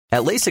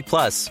At LASIK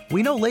Plus,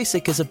 we know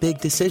LASIK is a big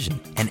decision,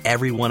 and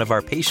every one of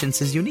our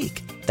patients is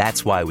unique.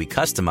 That's why we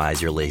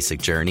customize your LASIK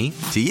journey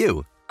to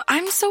you.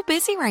 I'm so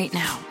busy right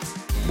now.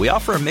 We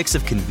offer a mix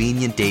of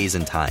convenient days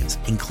and times,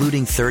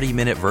 including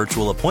 30-minute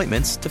virtual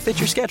appointments to fit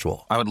your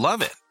schedule. I would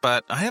love it,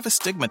 but I have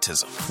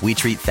astigmatism. We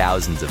treat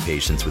thousands of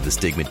patients with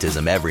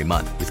astigmatism every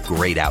month with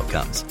great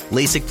outcomes.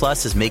 LASIK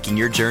Plus is making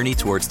your journey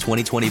towards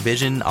 20/20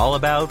 vision all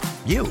about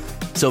you.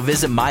 So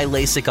visit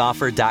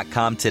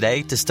mylasicoffer.com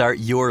today to start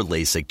your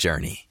LASIK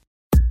journey.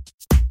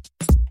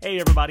 Hey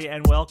everybody,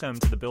 and welcome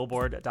to the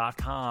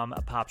Billboard.com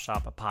Pop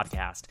Shop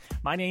podcast.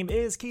 My name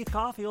is Keith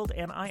Caulfield,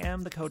 and I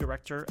am the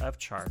co-director of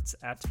charts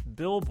at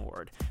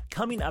Billboard.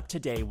 Coming up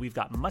today, we've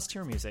got Must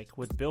Hear Music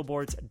with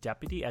Billboard's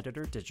Deputy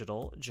Editor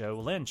Digital, Joe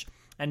Lynch.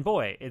 And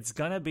boy, it's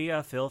gonna be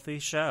a filthy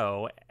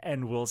show,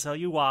 and we'll tell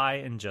you why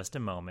in just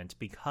a moment,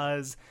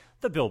 because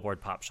the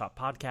Billboard Pop Shop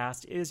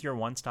podcast is your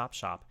one-stop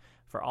shop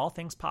for all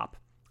things pop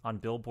on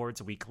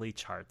Billboard's weekly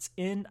charts.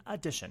 In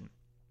addition,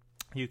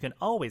 you can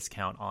always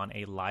count on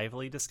a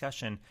lively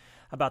discussion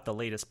about the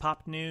latest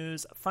pop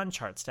news, fun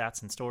chart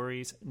stats and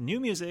stories, new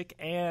music,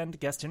 and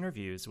guest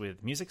interviews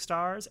with music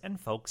stars and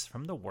folks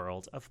from the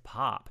world of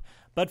pop.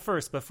 But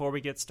first, before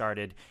we get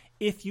started,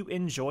 if you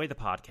enjoy the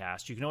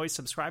podcast, you can always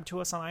subscribe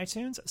to us on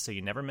iTunes so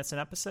you never miss an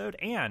episode.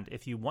 And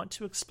if you want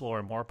to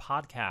explore more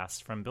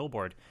podcasts from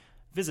Billboard,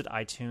 visit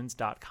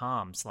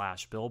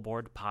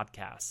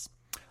itunes.com/billboardpodcasts.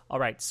 All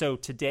right, so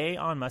today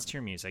on Must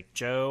Hear Music,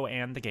 Joe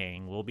and the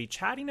gang will be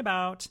chatting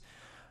about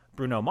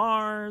Bruno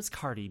Mars,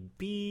 Cardi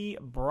B,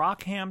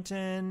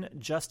 Brockhampton,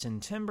 Justin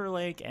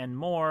Timberlake, and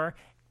more.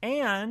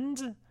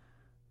 And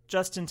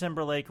Justin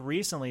Timberlake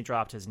recently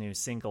dropped his new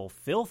single,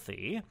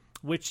 Filthy,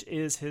 which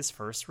is his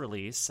first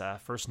release,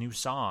 first new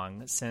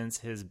song since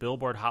his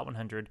Billboard Hot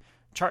 100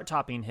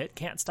 chart-topping hit,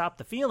 Can't Stop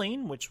the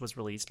Feeling, which was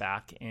released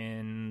back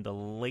in the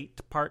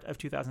late part of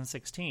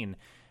 2016.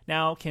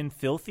 Now, can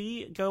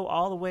Filthy go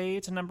all the way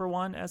to number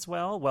one as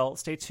well? Well,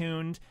 stay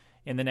tuned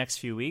in the next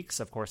few weeks,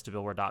 of course, to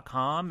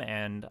Billboard.com,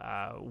 and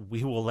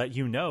we will let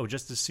you know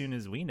just as soon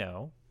as we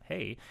know.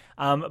 Hey.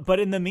 But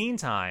in the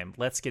meantime,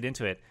 let's get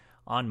into it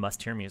on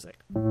Must Hear Music.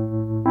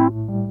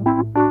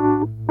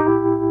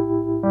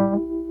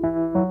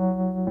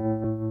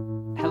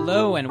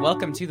 Hello, and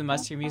welcome to the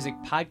Must Hear Music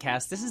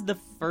podcast. This is the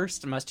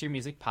first Must Hear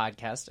Music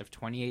podcast of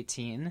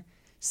 2018,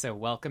 so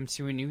welcome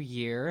to a new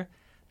year.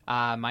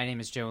 My name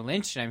is Joe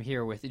Lynch, and I'm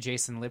here with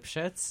Jason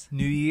Lipschutz.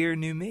 New year,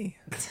 new me.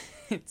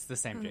 It's the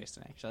same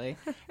Jason, actually.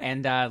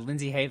 And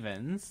Lindsay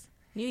Havens.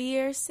 New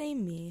year,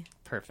 same me.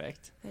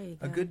 Perfect. There you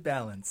go. A good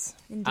balance.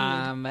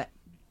 Indeed.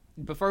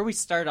 Before we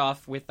start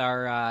off with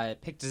our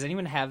pick, does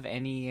anyone have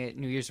any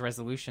New Year's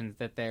resolutions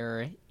that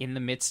they're in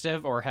the midst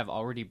of or have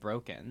already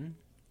broken?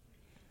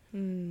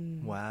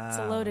 Wow. It's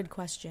a loaded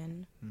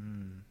question.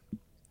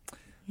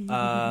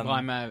 Well,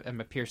 I'm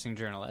a piercing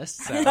journalist,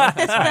 so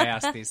that's why I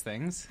ask these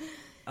things.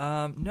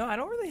 No, I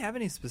don't really have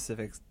any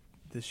specifics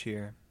this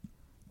year.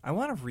 I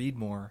want to read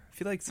more. I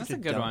feel like that's a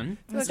good one.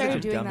 I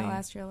started doing that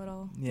last year a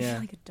little. Yeah. I feel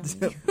like a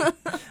dummy.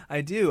 I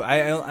do.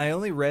 I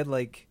only read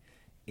like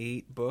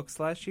 8 books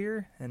last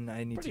year, and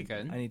I need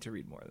good. I need to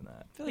read more than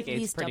that. I feel like At 8's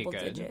least pretty double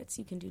good. digits.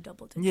 You can do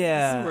double digits.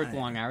 Yeah. You work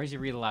long hours. You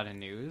read a lot of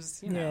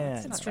news. You know, Yeah.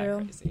 it's That's not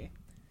true. that crazy.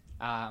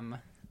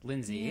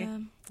 Lindsay, Yeah.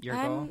 your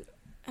goal?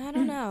 I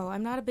don't know.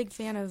 I'm not a big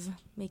fan of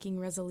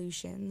making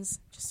resolutions.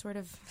 Just sort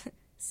of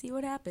see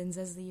what happens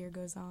as the year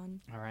goes on.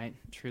 All right.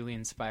 Truly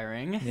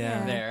inspiring.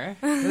 Yeah. There.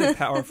 Really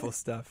powerful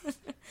stuff.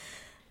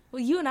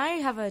 Well, you and I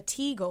have a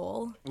tea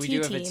goal. We tea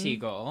do have team. a tea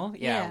goal.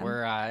 Yeah.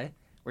 We're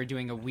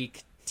doing a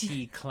week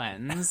tea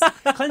cleanse.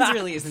 Cleanse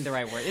really isn't the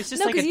right word. It's just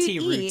No, like a 'cause you tea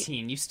eat.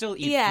 routine. You still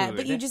eat Yeah, food.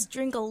 but you just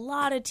drink a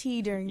lot of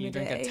tea during You the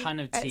day. drink a ton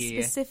of tea.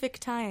 At specific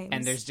times.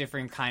 And there's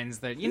different kinds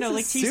that, This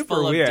like is tea's super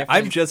full weird. of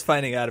different... I'm just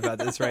finding out about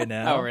this right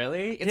now. Oh,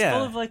 really? It's Yeah.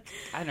 full of, like,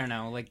 I don't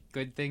know, like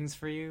good things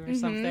for you or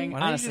something. Why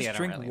don't Honestly, you I just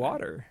don't drink really know.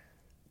 water?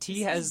 Tea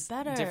This has is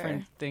better.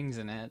 different things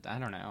in it. I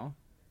don't know.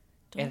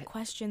 Don't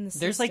question the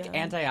system. There's like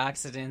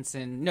antioxidants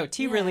and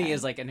tea Yeah. really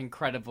is like an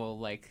incredible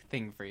like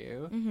thing for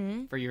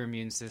you for your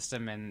immune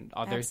system and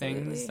other things.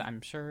 Absolutely.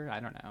 I'm sure. I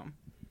don't know.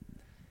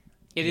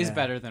 It is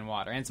better than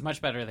water, and it's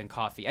much better than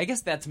coffee. I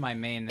guess that's my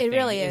main thing.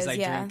 really is, I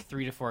yeah. drink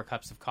 3 to 4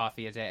 cups of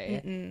coffee a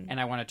day, and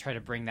I want to try to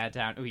bring that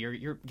down. Oh,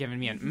 you're giving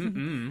me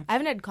an I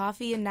haven't had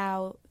coffee in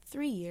now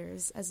 3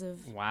 years as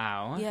of...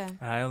 Wow. Yeah.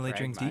 I only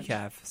Very drink much.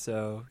 decaf,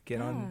 so get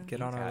on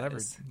our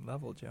Decaf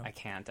level, Joe. I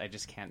can't. I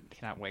just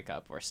cannot wake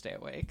up or stay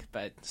awake.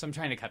 But so I'm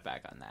trying to cut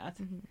back on that.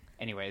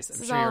 Anyways,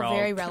 I'm is sure you're all all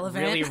very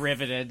relevant. really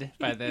riveted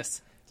by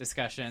this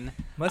discussion.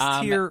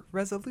 Must hear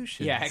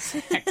resolutions. Yeah,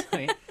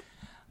 exactly.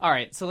 All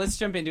right, so let's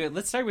jump into it.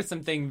 Let's start with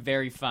something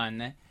very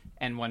fun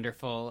and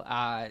wonderful.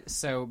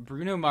 So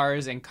Bruno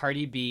Mars and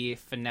Cardi B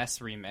Finesse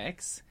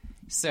remix.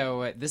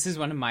 So this is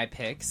one of my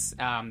picks.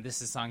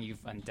 This is a song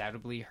you've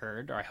undoubtedly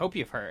heard, or I hope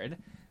you've heard.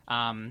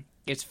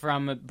 It's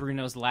from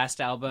Bruno's last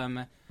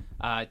album,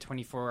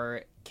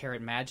 24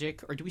 Karat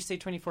Magic. Or do we say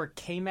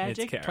 24K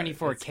Magic? It's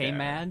 24K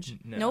Mag?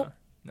 No, Nope.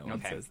 No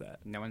one says that.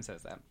 No one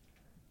says that.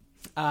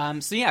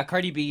 So yeah,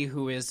 Cardi B,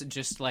 who is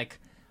just like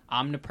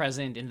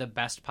omnipresent in the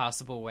best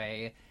possible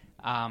way.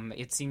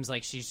 It seems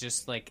like she's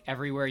just like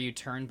everywhere you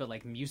turn, but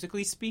like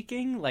musically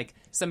speaking, like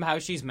somehow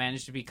she's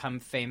managed to become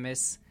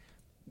famous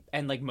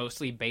and like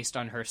mostly based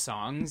on her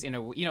songs in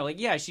a, you know, like,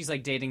 yeah, she's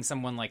like dating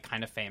someone like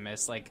kind of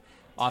famous, like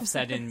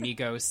Offset and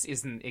Migos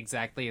isn't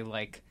exactly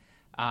like,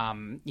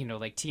 you know,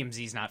 like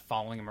TMZ's not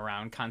following him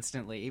around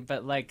constantly,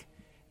 but like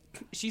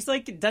she's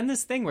like done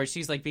this thing where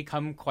she's like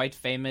become quite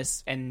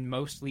famous and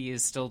mostly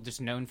is still just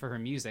known for her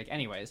music.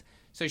 Anyways,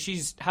 so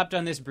she's hopped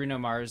on this Bruno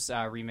Mars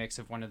remix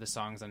of one of the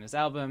songs on his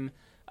album.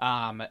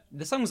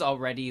 The song's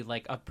already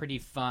like a pretty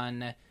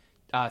fun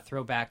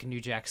throwback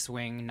New Jack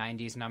Swing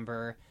 90s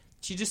number.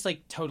 She just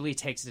like totally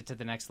takes it to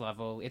the next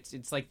level.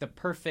 It's like the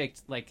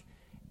perfect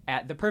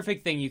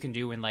thing you can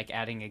do when like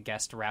adding a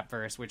guest rap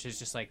verse, which is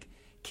just like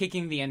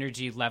kicking the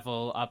energy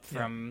level up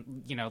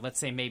from, you know, let's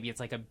say maybe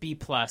it's like a B+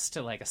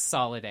 to like a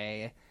solid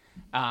A.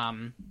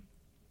 And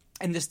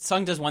this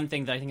song does one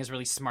thing that I think is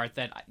really smart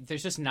that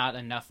there's just not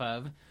enough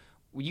of.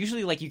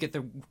 Usually, like, you get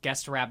the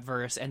guest rap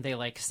verse and they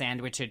like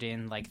sandwich it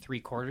in like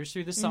 3/4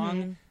 through the song.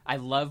 Mm-hmm. I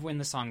love when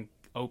the song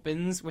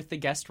opens with the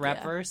guest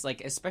rap verse,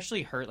 like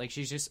especially her, like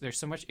she's just, there's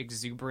so much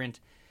exuberant,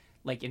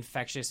 like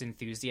infectious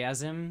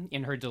enthusiasm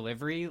in her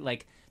delivery.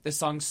 Like the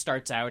song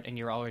starts out and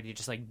you're already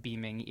just like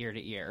beaming ear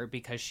to ear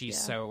because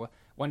she's so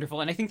wonderful.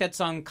 And I think that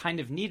song kind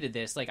of needed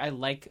this. Like I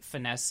like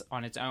Finesse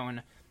on its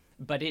own,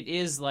 but it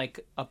is like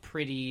a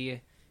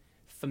pretty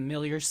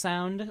familiar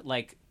sound.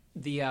 Like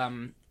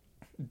the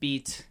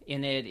beat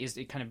in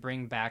it kind of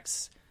brings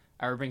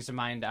to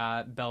mind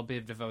Belle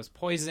Biv DeVoe's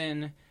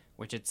Poison,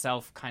 which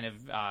itself kind of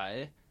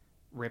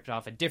ripped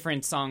off a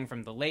different song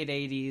from the late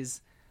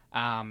 80s.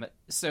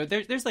 So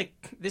there's like,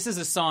 this is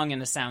a song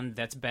and a sound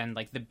that's been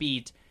like the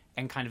beat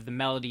and kind of the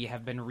melody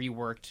have been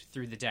reworked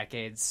through the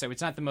decades. So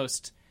it's not the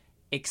most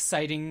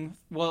exciting,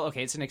 well,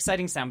 okay, it's an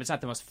exciting sound, but it's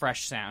not the most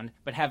fresh sound.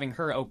 But having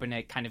her open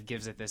it kind of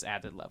gives it this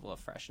added level of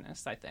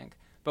freshness, I think.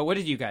 But what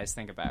did you guys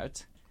think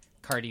about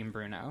Cardi and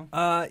Bruno?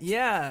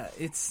 Yeah,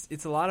 it's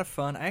a lot of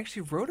fun. I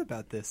actually wrote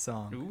about this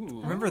song.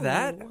 Ooh. Remember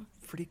that?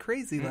 Pretty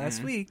crazy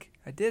last week.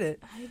 I did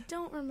it. I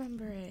don't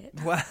remember it.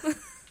 Wow.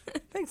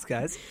 Thanks,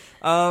 guys.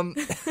 No,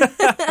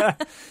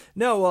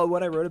 well,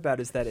 what I wrote about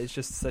is that it's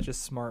just such a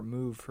smart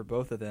move for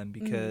both of them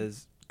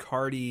because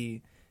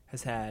Cardi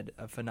has had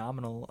a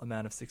phenomenal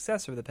amount of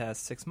success over the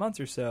past 6 months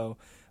or so,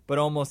 but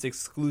almost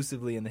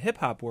exclusively in the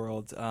hip-hop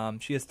world.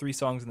 She has 3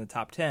 songs in the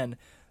top 10.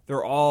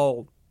 They're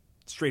all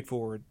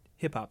straightforward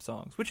hip-hop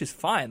songs, which is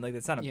fine. Like,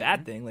 that's not a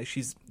bad thing. Like,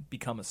 she's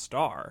become a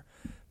star.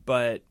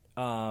 But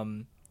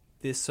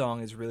this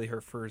song is really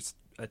her first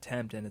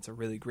attempt, and it's a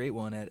really great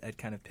one at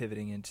kind of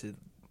pivoting into,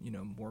 you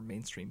know, more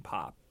mainstream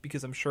pop,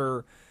 because I'm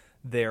sure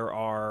there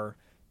are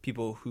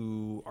people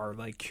who are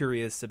like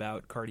curious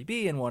about Cardi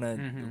B and want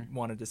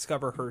to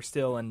discover her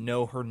still and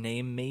know her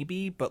name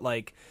maybe, but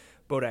like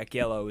Bodak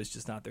Yellow is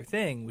just not their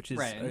thing, which is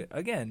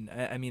again,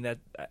 I mean that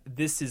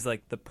this is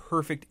like the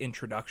perfect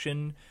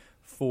introduction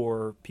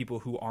for people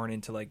who aren't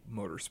into like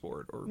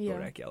motorsport or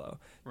Bodak Yellow.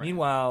 Right.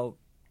 Meanwhile,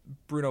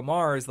 Bruno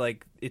Mars,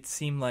 like it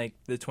seemed like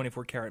the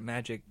 24 Karat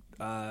Magic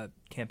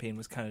campaign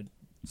was kind of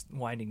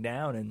winding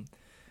down, and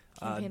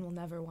campaign will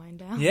never wind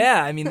down.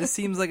 Yeah, I mean, this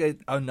seems like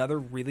another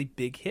really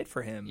big hit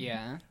for him.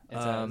 Yeah, it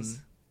does.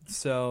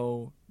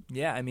 So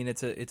yeah, I mean,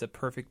 it's a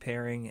perfect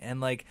pairing, and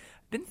like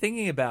I've been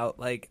thinking about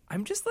like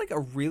I'm just like a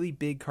really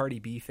big Cardi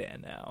B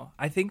fan now.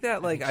 I think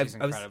that like I was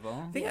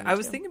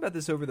thinking about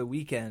this over the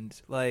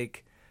weekend.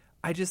 Like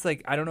I just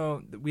like I don't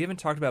know. We haven't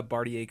talked about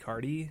Bartier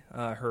Cardi,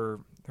 her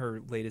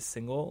latest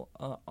single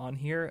on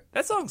here.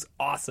 That song's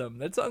awesome.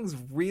 That song's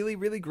really,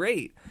 really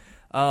great.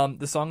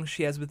 The song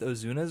she has with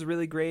Ozuna is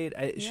really great.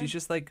 She's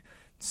just like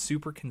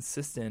super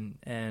consistent,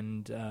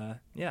 and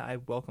I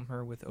welcome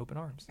her with open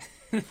arms.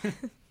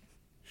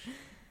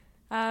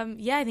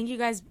 I think you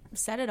guys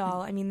said it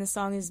all. I mean, this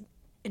song is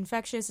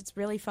infectious. It's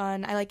really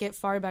fun. I like it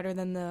far better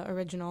than the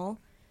original.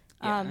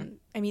 I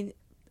mean,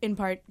 in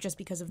part just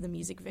because of the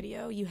music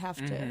video. You have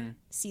to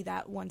see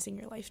that once in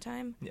your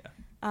lifetime. Yeah.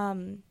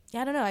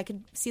 I don't know. I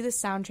could see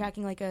this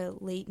soundtracking like a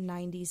late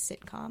 90s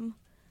sitcom.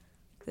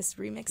 This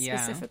remix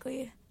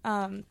specifically.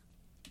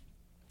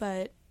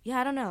 But yeah,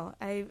 I don't know.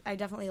 I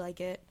definitely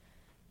like it.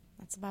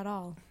 That's about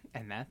all.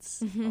 And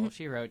that's all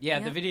she wrote. Yeah,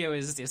 the video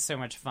is so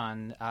much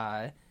fun.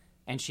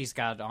 And she's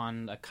got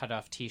on a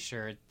cutoff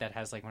T-shirt that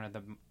has like one of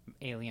the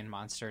alien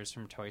monsters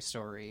from Toy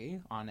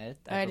Story on it.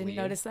 I didn't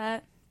notice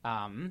that.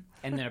 And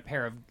then a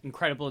pair of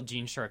incredible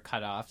jean short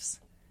cutoffs.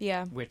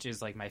 Yeah. Which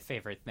is like my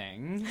favorite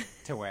thing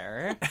to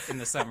wear in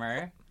the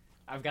summer.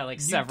 I've got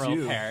like several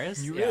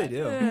pairs. You really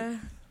do.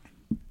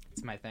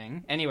 It's my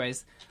thing.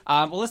 Anyways,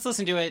 well, let's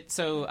listen to it.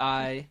 So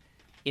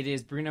it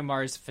is Bruno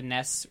Mars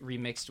Finesse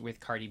remixed with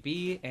Cardi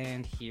B,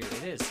 and here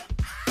it is.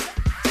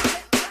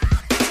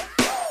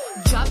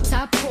 Drop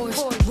top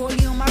Porsche,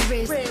 rolling on my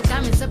wrist,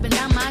 diamonds up and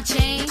down my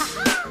chain.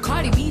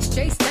 Cardi B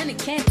straight stunning,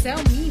 can't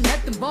tell me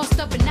nothing. Bossed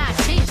up and I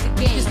changed the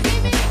game.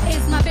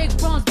 It's my big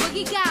bronze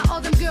boogie, got all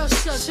them girls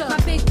shook. My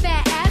big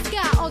fat ass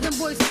got all them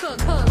boys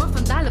cooked. We're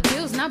from dollar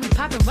bills, now we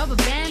popping rubber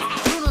bands.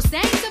 Bruno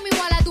sang to me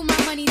while I do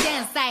my money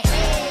dance like.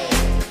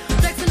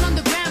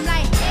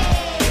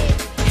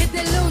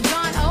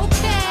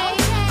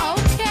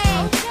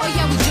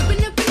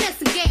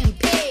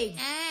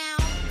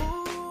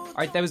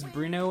 right, that was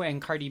Bruno and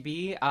Cardi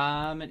B.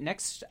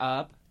 Next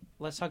up,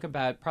 let's talk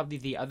about probably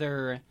the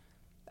other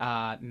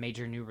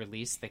major new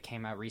release that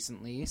came out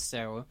recently.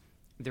 So,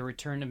 the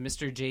return of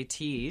Mr.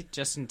 JT,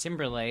 Justin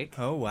Timberlake.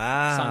 Oh,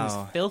 wow. Song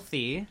is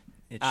Filthy.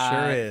 It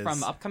sure is.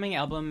 From upcoming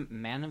album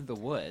Man of the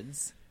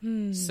Woods.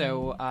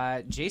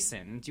 So,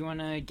 Jason, do you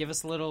want to give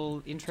us a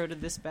little intro to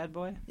this bad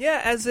boy?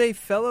 Yeah, as a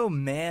fellow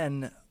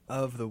man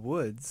of the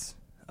woods.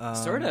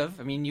 Sort of.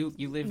 I mean, you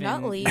live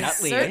Nutley, in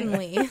Nutley.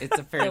 certainly. It's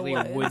a fairly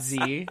The woods.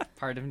 woodsy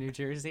part of New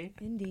Jersey.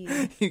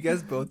 Indeed. You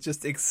guys both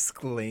just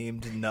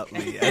exclaimed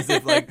Nutley, as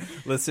if, like,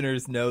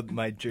 listeners know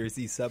my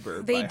Jersey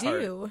suburb They by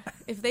do,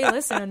 if they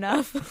listen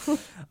enough.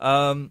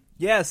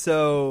 Yeah,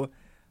 so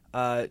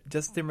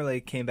Justin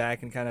Timberlake came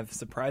back and kind of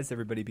surprised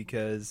everybody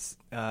because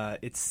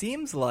it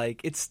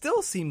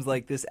still seems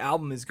like this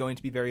album is going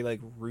to be very, like,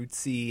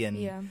 rootsy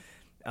and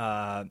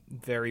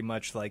very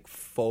much, like,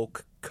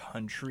 folk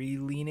country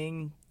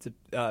leaning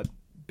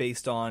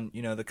based on,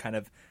 you know, the kind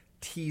of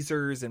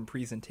teasers and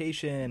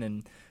presentation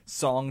and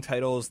song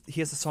titles.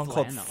 He has a song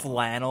called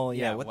Flannel.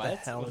 Yeah, what the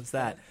hell is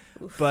that?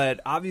 But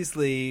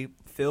obviously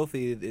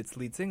Filthy, its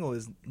lead single,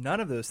 is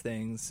none of those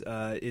things.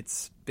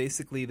 It's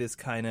basically this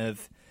kind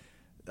of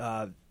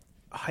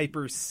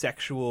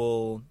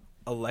hypersexual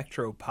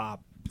electro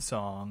pop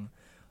song.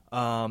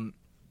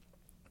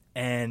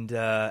 And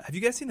have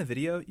you guys seen the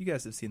video? You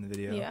guys have seen the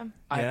video. Yeah.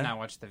 I have not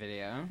watched the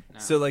video. No.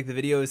 So, like, the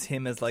video is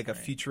him as, like, a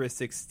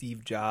futuristic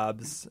Steve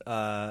Jobs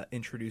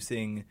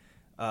introducing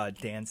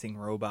Dancing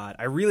Robot.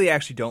 I really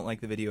actually don't like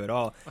the video at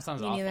all. That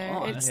sounds Me awful.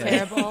 neither. It's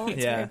terrible.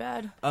 It's Yeah. very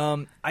bad.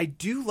 I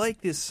do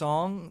like this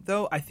song,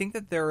 though. I think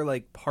that there are,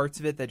 like, parts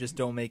of it that just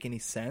don't make any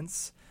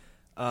sense.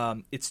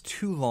 It's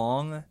too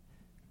long.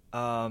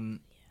 The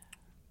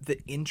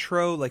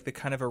intro, like, the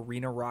kind of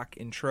arena rock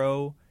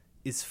intro,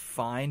 is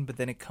fine, but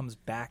then it comes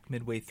back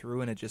midway through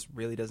and it just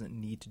really doesn't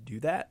need to do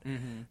that.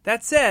 Mm-hmm.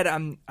 That said,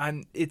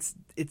 it's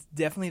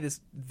definitely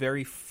this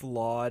very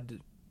flawed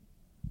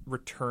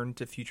return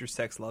to Future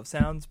Sex Love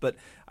Sounds, but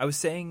I was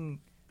saying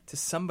to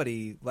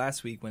somebody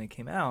last week when it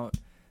came out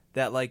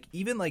that, like,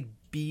 even, like,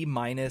 B-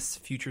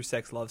 Future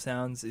Sex Love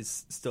Sounds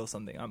is still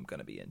something I'm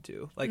gonna be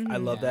into. Like, I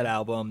love that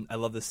album. I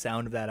love the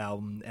sound of that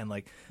album and,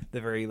 like, the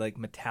very, like,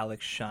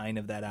 metallic shine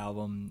of that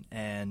album,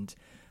 and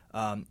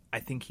I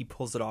think he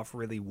pulls it off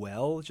really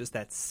well, just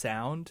that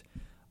sound.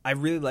 I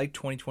really like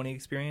 2020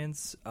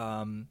 Experience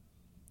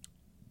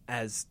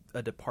as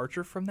a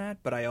departure from that,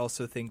 but I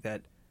also think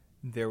that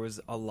there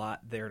was a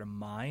lot there to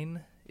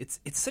mine.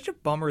 It's such a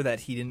bummer that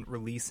he didn't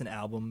release an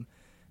album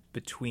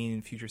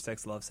between Future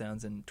Sex Love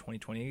Sounds and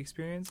 2020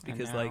 Experience,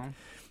 because, like,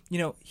 you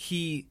know,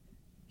 he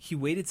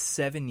waited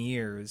 7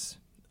 years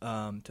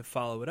to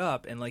follow it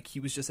up, and, like,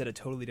 he was just at a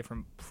totally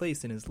different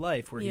place in his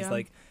life where he's,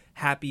 like,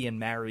 happy and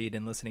married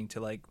and listening to,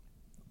 like,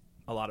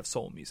 a lot of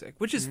soul music,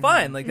 which is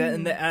fine, like that,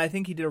 and I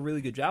think he did a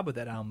really good job with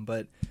that album.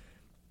 But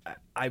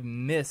I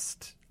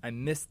missed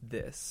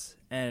this,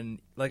 and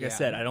like I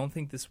said, I don't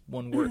think this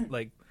one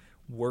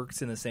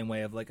works in the same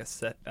way of, like,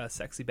 a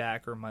Sexy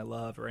Back or My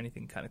Love or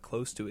anything kind of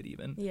close to it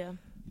even. Yeah.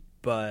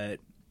 But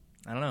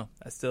I don't know.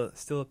 It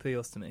still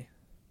appeals to me.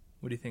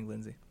 What do you think,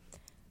 Lindsay?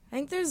 I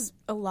think there's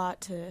a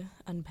lot to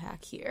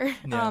unpack here.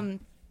 Yeah.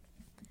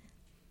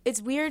 It's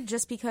weird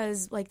just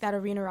because, like, that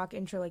arena rock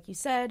intro, like you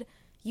said,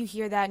 you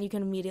hear that and you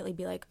can immediately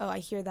be like, oh, I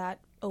hear that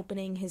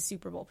opening his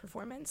Super Bowl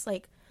performance.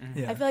 Like,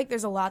 I feel like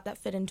there's a lot that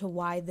fit into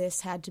why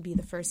this had to be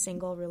the first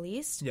single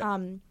released. Yeah.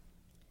 And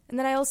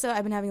then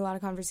I've been having a lot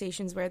of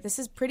conversations where this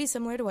is pretty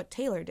similar to what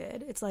Taylor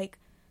did. It's like,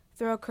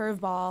 throw a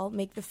curveball,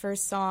 make the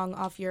first song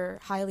off your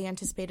highly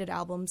anticipated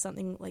album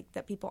something, like,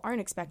 that people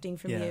aren't expecting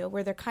from you,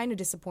 where they're kind of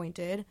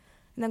disappointed,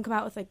 and then come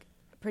out with, like,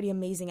 a pretty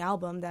amazing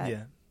album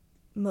that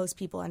most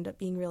people end up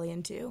being really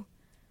into.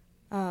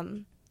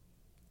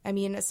 I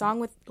mean, a song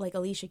with, like,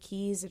 Alicia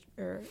Keys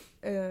or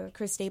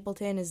Chris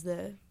Stapleton is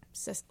the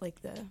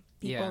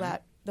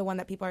one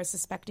that people are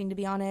suspecting to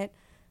be on it.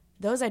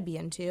 Those I'd be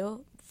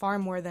into far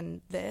more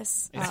than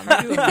this. It's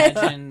hard to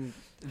imagine,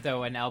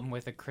 though, an album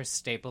with a Chris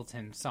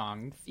Stapleton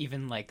song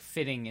even, like,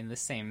 fitting in the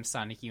same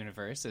sonic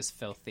universe as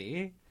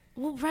Filthy.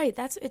 Well, right.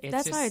 That's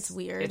why it's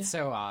weird. It's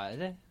so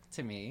odd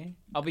to me.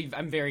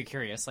 I'm very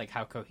curious, like,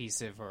 how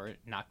cohesive or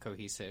not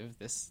cohesive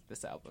this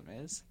album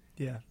is.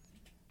 Yeah.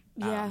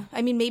 Yeah.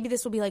 I mean, maybe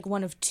this will be, like,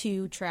 one of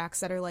 2 tracks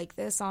that are like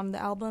this on the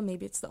album.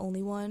 Maybe it's the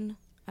only one.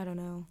 I don't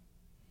know.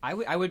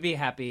 I would be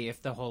happy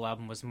if the whole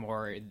album was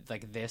more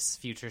like this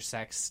Future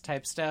Sex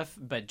type stuff,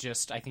 but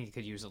just I think it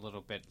could use a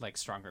little bit, like,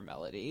 stronger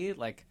melody.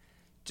 Like,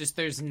 just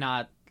there's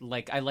not,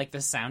 like, I like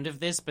the sound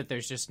of this, but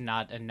there's just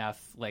not enough,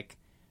 like,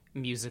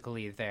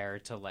 musically there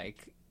to,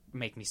 like,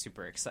 make me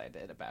super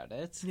excited about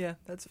it. Yeah,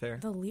 that's fair.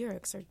 The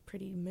lyrics are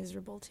pretty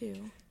miserable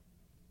too.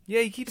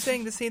 Yeah, you keep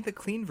saying this ain't the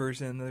clean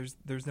version.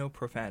 There's no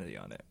profanity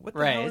on it. What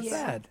the hell is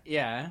that?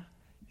 Yeah.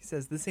 He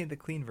says this ain't the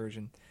clean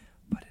version,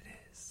 but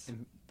it is.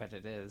 But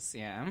it is,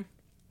 yeah.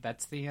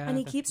 That's the and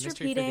he the keeps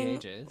mystery repeating.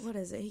 for the ages. What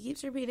is it? He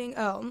keeps repeating.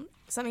 Oh,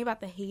 something about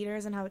the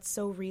haters and how it's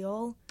so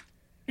real,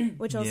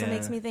 which also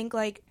makes me think,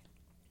 like,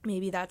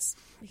 maybe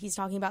he's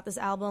talking about this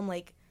album,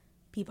 like,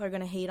 people are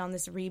going to hate on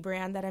this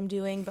rebrand that I'm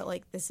doing, but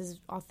like this is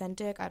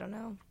authentic. I don't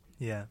know.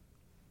 Yeah.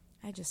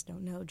 I just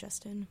don't know,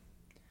 Justin.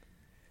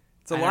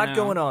 It's a lot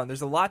going on.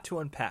 There's a lot to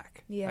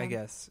unpack, I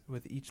guess,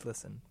 with each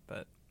listen.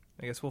 But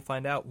I guess we'll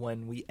find out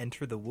when we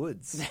enter the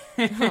woods.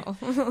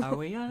 Are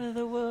we out of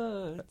the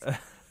woods?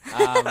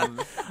 I'm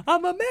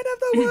a man of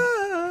the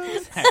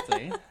woods.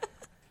 Exactly.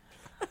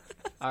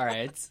 All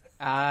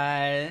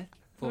right.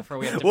 Before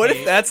we have to what pay...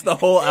 if that's the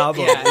whole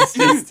album? Yeah. It's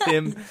just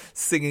him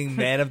singing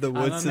 "Man of the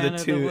Woods" to the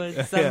two.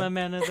 I'm a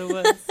man of the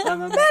woods.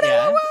 I'm a man of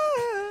the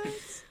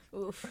woods.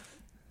 Oof.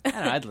 I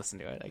don't know. I'd listen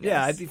to it, I guess.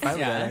 Yeah, I'd be fine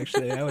with that,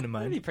 actually. I wouldn't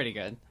mind. It'd be pretty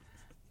good.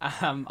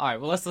 All right,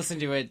 well, let's listen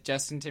to it.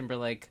 Justin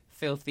Timberlake,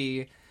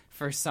 Filthy,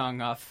 first song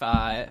off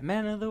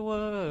Man of the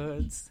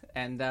Woods.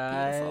 And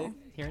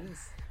here it is.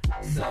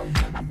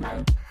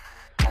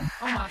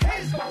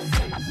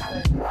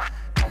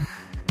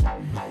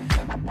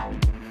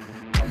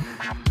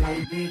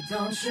 Baby,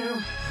 don't you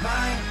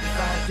mind if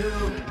I do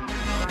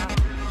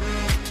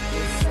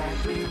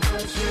exactly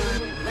what you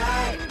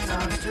like?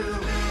 Times two.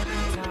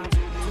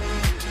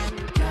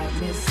 Got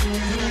me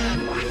singing.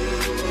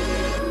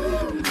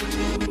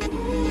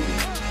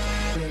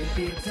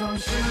 Baby,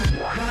 don't you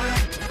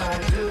mind if I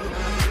do?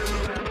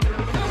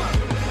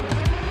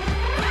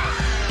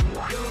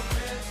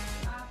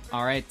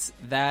 All right,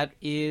 that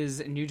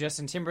is new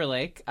Justin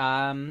Timberlake.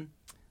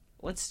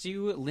 Let's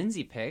do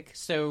Lindsay pick.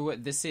 So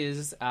this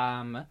is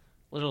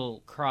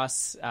little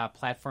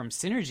cross-platform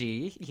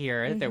synergy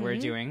here that we're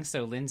doing.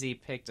 So Lindsay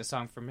picked a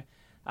song from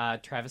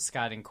Travis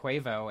Scott and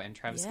Quavo, and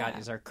Travis Scott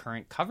is our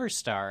current cover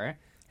star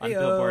on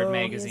Billboard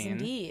magazine.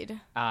 Yes, indeed.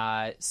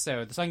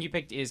 So the song you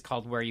picked is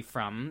called Where Are You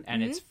From?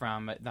 And it's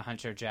from the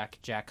Huncho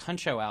Jack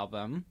Huncho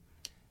album,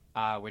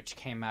 which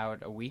came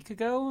out a week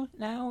ago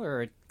now,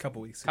 or a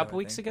couple weeks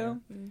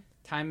ago.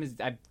 Time is,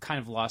 I've kind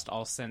of lost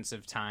all sense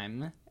of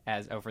time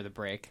as over the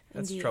break.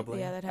 That's Indeed. troubling.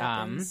 Yeah, that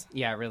happens.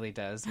 Yeah, it really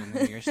does when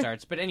the new year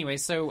starts. But anyway,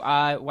 so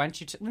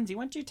Lindsay,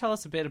 why don't you tell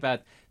us a bit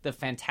about the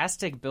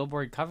fantastic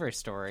Billboard cover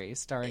story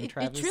starring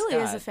Travis Scott? It truly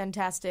Scott. is a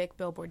fantastic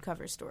Billboard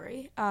cover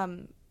story.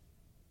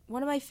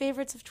 One of my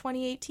favorites of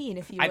 2018,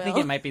 if you will. I think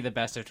it might be the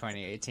best of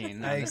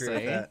 2018, honestly. I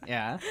agree with that.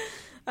 Yeah.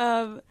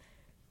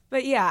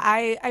 But yeah,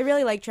 I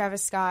really like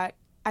Travis Scott.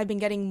 I've been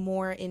getting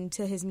more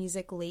into his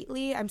music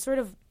lately. I'm sort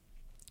of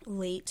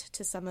late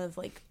to some of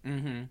like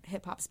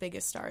hip-hop's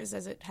biggest stars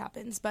as it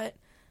happens, but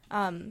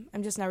I'm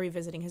just now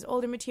revisiting his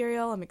older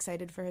material. I'm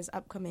excited for his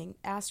upcoming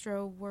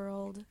Astro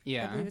World,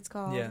 I believe it's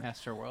called.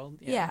 Astro World.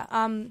 Yeah.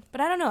 But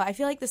I don't know, I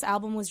feel like this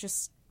album was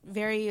just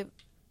very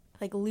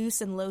like loose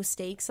and low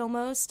stakes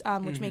almost,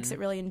 which makes it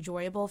really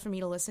enjoyable for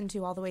me to listen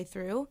to all the way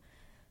through.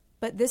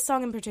 But this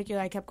song in particular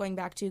I kept going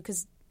back to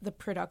because the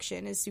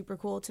production is super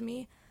cool to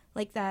me,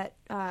 like that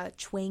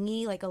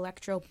twangy like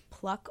electro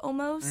pluck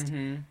almost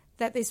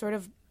that they sort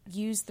of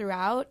use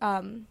throughout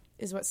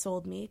is what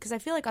sold me, because I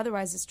feel like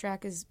otherwise this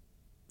track is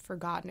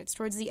forgotten. It's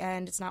towards the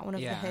end. It's not one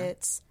of the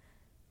hits.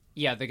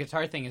 Yeah, the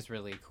guitar thing is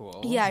really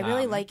cool. Yeah, I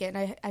really like it,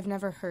 and I've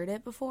never heard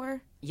it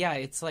before. Yeah,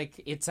 it's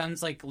like, it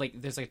sounds like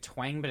there's a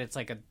twang, but it's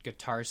like a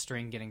guitar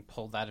string getting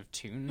pulled out of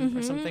tune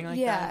or something like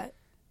that.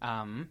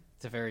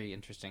 It's a very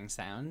interesting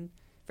sound.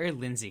 Very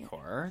Lindsay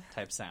core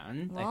type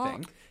sound, well, I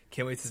think.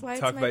 Can't wait to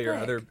talk about your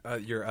other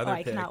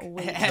I pick. cannot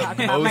wait to the talk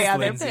about my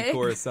other Lindsay pick.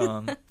 core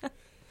song.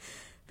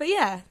 But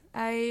yeah,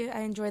 I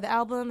enjoy the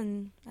album,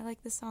 and I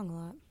like this song a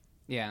lot.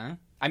 Yeah.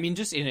 I mean,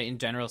 just in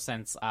general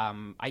sense,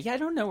 I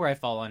don't know where I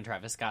fall on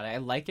Travis Scott. I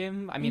like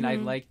him. I mean, I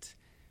liked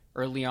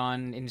early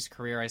on in his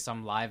career, I saw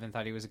him live and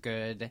thought he was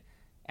good,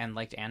 and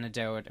liked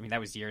Antidote. I mean,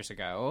 that was years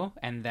ago.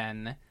 And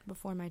then...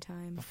 Before my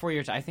time. Before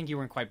your time. I think you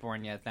weren't quite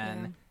born yet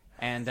then.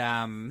 Yeah.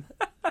 And,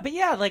 but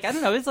yeah, like, I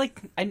don't know. It's like,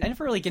 I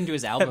never really get into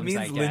his albums, That means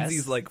I guess.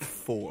 Lindsay's like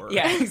 4.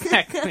 Yeah,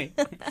 exactly.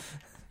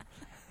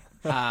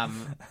 Her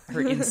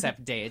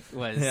incept date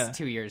was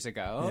 2 years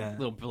ago. Yeah.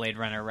 Little Blade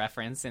Runner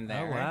reference in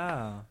there. Oh,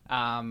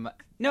 wow.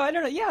 No, I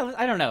don't know. Yeah,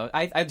 I don't know.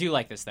 I do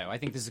like this, though. I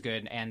think this is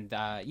good. And,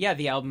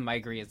 the album, I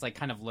agree, it's like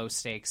kind of low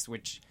stakes,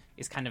 which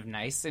is kind of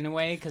nice in a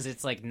way, because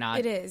it's like not...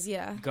 It is,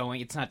 yeah.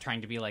 It's not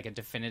trying to be like a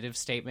definitive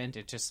statement.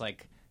 It's just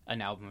like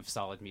an album of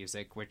solid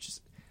music, which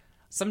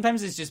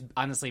sometimes is just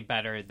honestly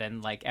better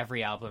than like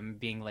every album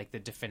being like the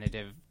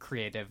definitive,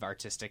 creative,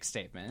 artistic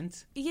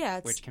statement. Yeah,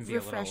 it's which can be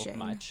refreshing. A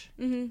little much.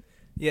 Mm-hmm.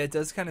 Yeah, it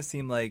does kind of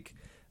seem like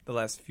the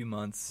last few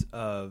months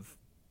of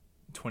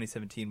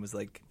 2017 was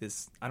like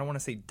this, I don't want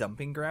to say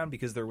dumping ground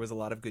because there was a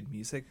lot of good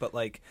music, but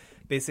like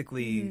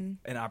basically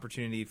an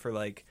opportunity for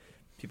like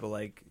people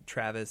like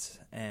Travis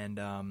and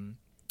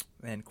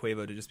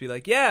Quavo to just be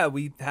like, yeah,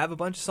 we have a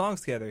bunch of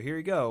songs together, here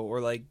you go.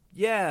 Or like,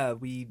 yeah,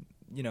 we,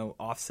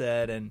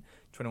 Offset and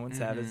 21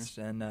 Savage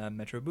and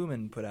Metro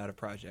Boomin put out a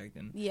project,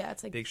 and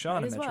it's like Big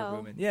Sean and Metro well.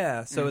 Boomin.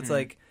 Yeah, so it's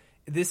like,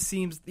 this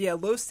seems,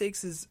 low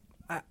stakes is,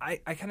 I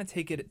kind of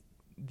take it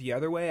the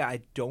other way.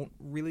 I don't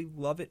really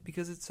love it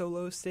because it's so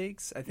low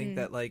stakes. I think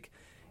that like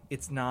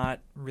it's not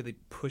really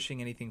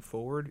pushing anything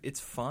forward. It's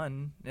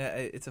fun.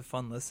 It's a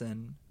fun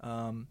listen.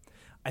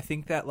 I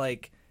think that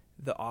like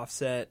the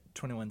Offset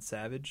 21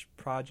 Savage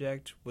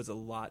project was a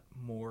lot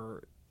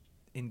more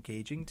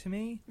engaging to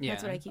me. Yeah,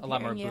 That's what I keep a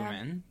lot more hearing,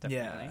 booming.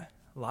 Definitely. Yeah,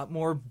 a lot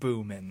more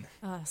booming.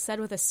 Said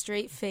with a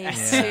straight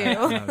face Yeah. too.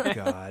 Oh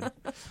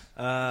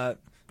God.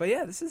 But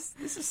yeah, this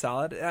is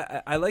solid.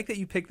 I like that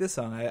you picked this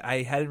song.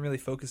 I hadn't really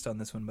focused on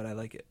this one, but I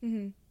like it.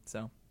 Mm-hmm.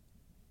 So.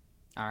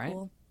 All right.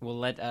 Cool. Well,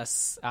 let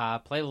us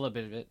play a little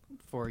bit of it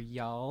for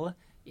y'all.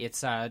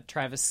 It's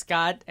Travis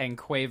Scott and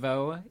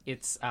Quavo.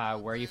 It's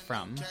Where You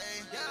From?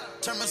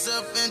 Turn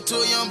myself into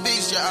a young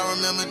beast, yeah, I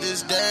remember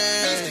this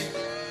day.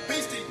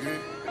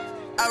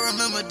 I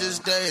remember this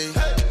day.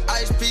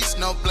 Ice piece,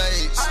 no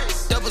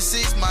blades. Double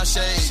C's, my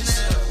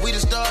shades. We the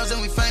stars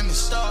and we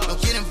famous.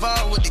 Don't get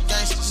involved with the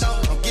gangsters.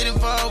 Don't get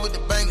involved with the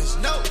bangers.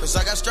 Cause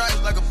I got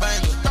stripes like a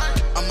banger.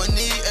 I'ma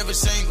need every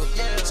single.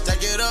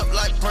 Stack it up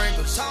like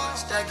Pringles.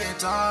 Stack it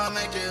tall,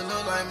 make it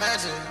look like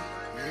magic.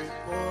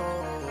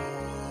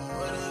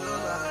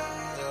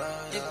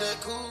 If that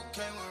cool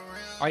came around.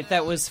 All right,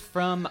 that was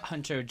from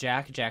Huncho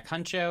Jack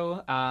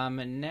Huncho.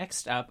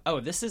 Next up, I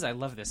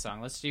love this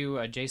song. Let's do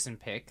a Jason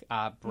pick,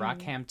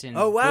 Brockhampton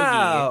Oh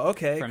wow! Boogie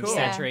Okay, from cool.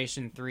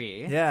 Saturation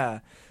 3. Yeah.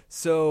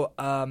 So,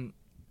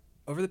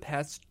 over the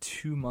past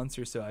 2 months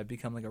or so, I've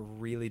become like a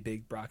really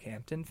big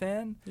Brockhampton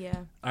fan.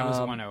 Yeah. I was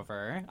won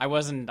over. I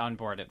wasn't on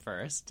board at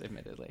first,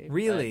 admittedly.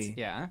 Really? But,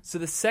 yeah.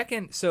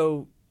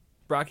 So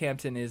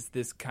Brockhampton is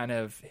this kind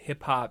of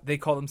hip hop. They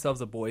call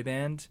themselves a boy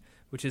band,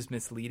 which is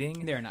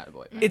misleading. They're not a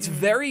boy band. It's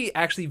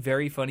actually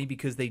very funny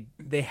because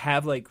they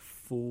have like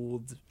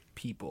fooled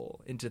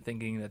people into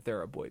thinking that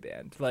they're a boy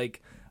band.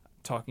 Like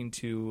talking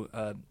to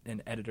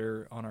an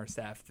editor on our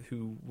staff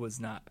who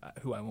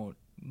I won't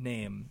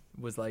name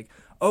was like,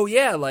 oh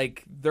yeah,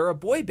 like they're a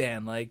boy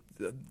band, like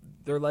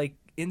they're like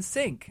in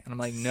sync, and I'm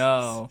like,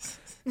 no,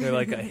 they're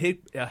like a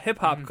hip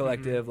hop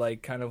collective,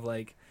 like kind of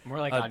like more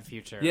like Odd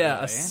Future. Yeah,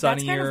 really. a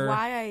sunnier. That's kind of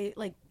why I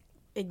like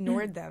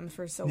ignored them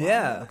for so long.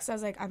 Yeah. Because I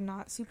was like, I'm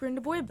not super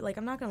into boy, like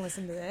I'm not gonna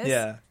listen to this.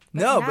 Yeah,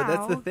 But no, now, but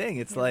that's the thing.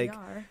 It's here we like.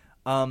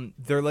 are.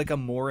 They're like a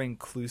more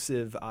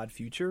inclusive Odd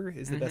Future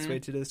is the best way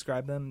to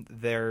describe them.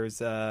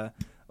 There's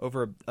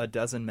over a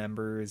dozen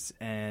members,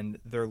 and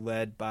they're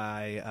led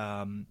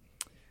by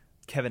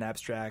Kevin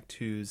Abstract,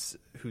 who's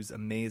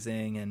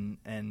amazing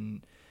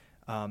and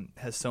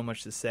has so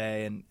much to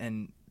say.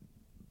 And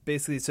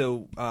basically,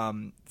 so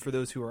for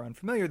those who are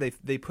unfamiliar,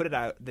 they put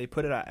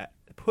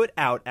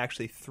out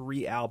actually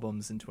 3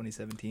 albums in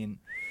 2017,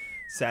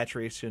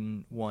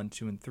 Saturation 1,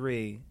 2, and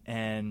 3,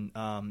 and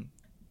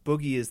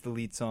Boogie is the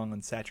lead song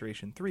on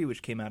Saturation 3,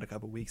 which came out a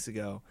couple weeks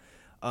ago.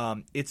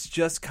 It's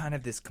just kind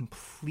of this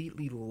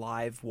completely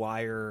live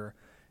wire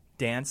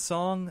dance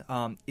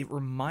song. It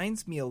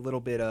reminds me a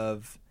little bit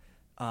of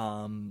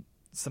some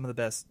of the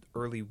best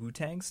early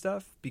Wu-Tang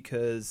stuff,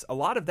 because a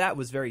lot of that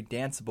was very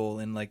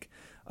danceable in like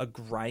a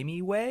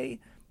grimy way.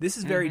 This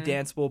is very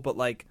danceable, but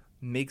like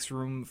makes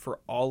room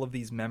for all of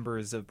these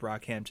members of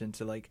Brockhampton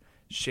to like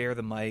share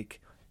the mic.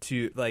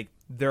 To like,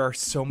 there are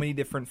so many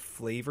different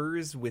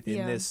flavors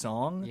within this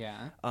song.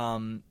 Yeah.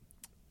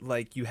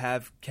 Like you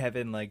have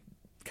Kevin like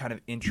kind of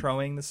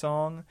introing the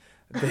song.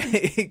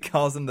 He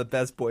calls them the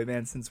best boy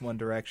band since One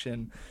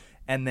Direction.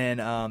 And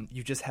then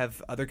you just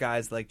have other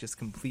guys like just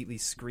completely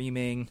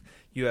screaming.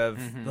 You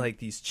have like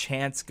these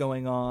chants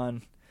going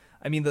on.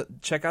 I mean,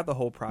 check out the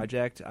whole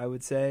project. I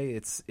would say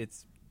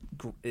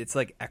it's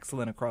like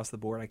excellent across the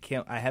board.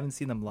 I haven't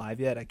seen them live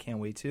yet. I can't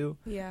wait to.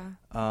 Yeah.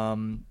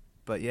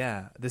 But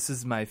yeah, this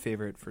is my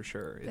favorite for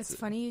sure. That's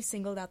funny you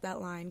singled out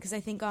that line, because I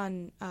think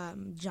on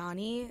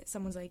Johnny,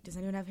 someone's like, does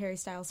anyone have Harry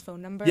Styles'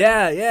 phone number?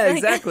 Yeah,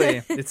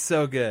 exactly. It's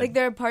so good. Like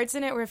there are parts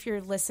in it where if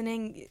you're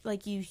listening,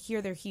 like you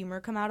hear their humor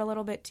come out a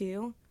little bit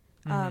too.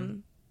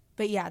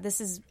 But yeah,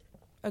 this is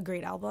a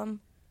great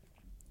album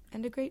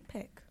and a great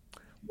pick.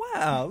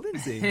 Wow,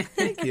 Lindsay,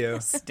 thank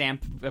you.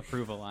 Stamp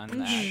approval on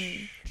that.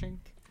 Chink.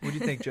 What do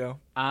you think, Joe?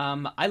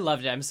 I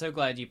loved it. I'm so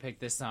glad you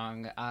picked this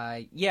song.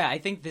 Yeah, I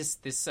think this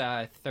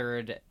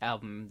third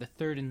album, the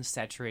third in the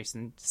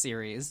Saturation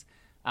series,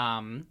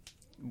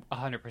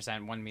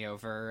 100% won me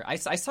over. I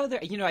saw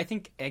that, I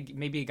think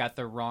maybe I got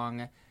the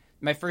wrong.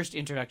 My first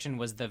introduction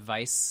was the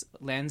Vice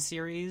Land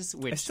series,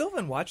 which I still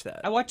haven't watched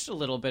that. I watched a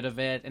little bit of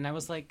it, and I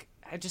was like,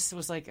 oh,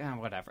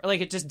 whatever.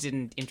 Like, it just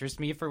didn't interest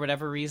me for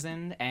whatever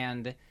reason,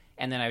 and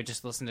then I would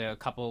just listen to a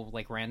couple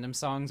like random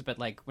songs. But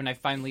like when I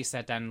finally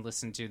sat down and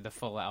listened to the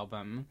full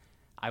album,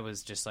 I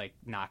was just like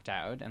knocked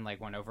out and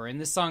like won over.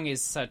 And this song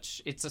is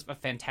it's a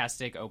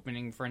fantastic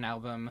opening for an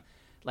album.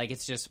 Like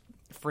it's just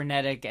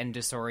frenetic and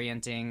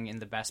disorienting in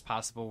the best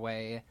possible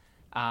way.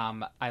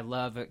 I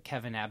love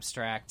Kevin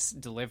Abstract's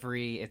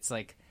delivery. It's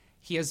like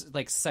he has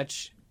like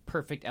such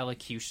perfect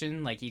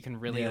elocution. Like you can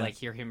really like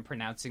hear him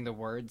pronouncing the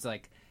words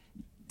like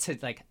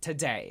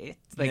today.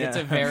 Like it's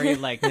a very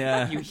like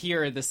you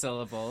hear the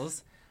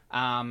syllables.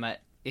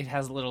 It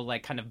has a little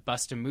like kind of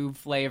bust a move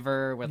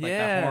flavor with like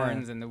the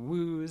horns and the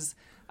woos.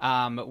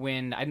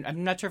 When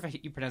I'm not sure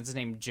if you pronounce his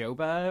name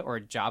Joba or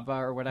Jabba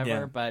or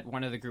whatever, but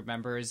one of the group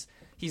members,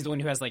 he's the one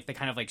who has like the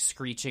kind of like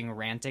screeching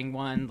ranting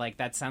one. Like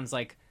that sounds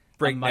like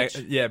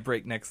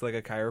Breakneck's like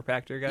a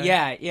chiropractor guy.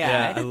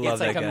 Yeah. I love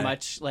it's like that a guy.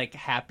 much like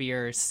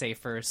happier,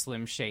 safer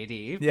Slim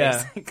Shady.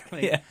 Yeah.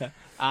 Basically.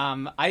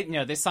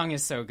 Yeah. This song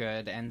is so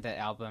good, and the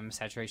album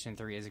Saturation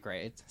 3 is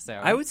great. So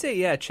I would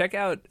say, check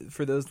out,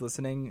 for those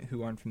listening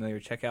who aren't familiar,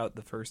 check out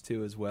the first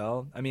two as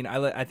well. I mean,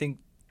 I think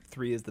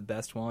 3 is the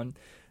best one.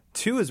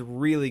 2 is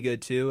really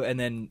good too, and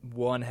then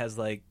 1 has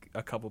like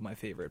a couple of my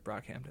favorite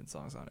Brockhampton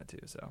songs on it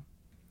too. So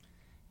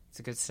it's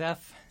good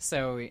stuff.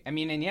 So I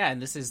mean,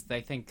 and this is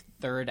I think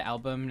 3rd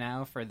album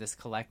now for this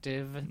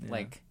collective. Yeah.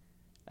 Like,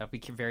 I'll be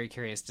very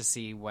curious to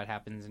see what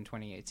happens in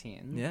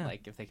 2018. Yeah,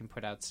 like if they can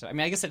put out. I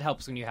mean, I guess it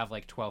helps when you have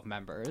like 12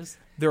 members.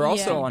 They're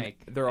also on.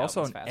 Make They're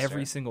also on albums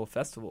every faster. single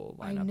festival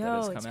lineup I know, that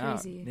has it's come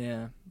out. crazy.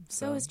 Yeah.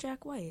 So is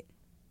Jack White.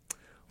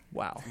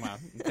 Wow.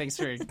 Thanks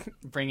for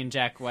bringing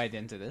Jack White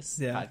into this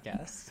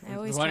podcast. I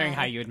always was wondering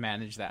try. how you would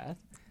manage that.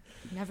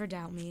 Never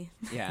doubt me.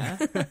 Yeah.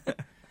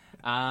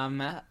 All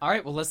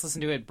right, well, let's listen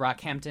to it.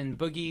 Brockhampton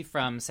Boogie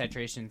from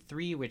Saturation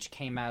 3, which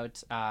came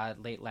out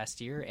late last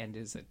year and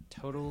is a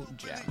total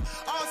gem.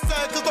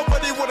 Outside, cause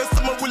nobody want a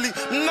summer willy.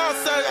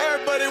 Outside,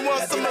 everybody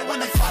wants summer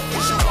willy.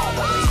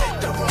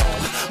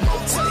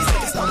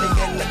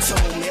 In the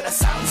tune, yeah, the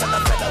sounds of the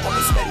feather when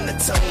we spin the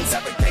tunes.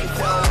 Everything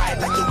feel right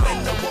like you in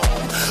the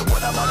womb.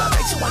 What I'm gonna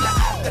make you in the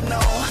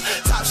afternoon.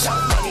 Top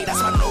shelf money,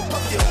 that's my new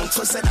perfume.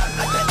 Twist it up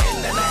like the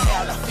end and the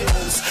hell the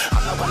fumes.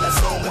 I'm the one that's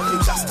zoom if you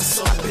just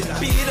assume. I've been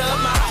beat up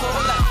my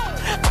whole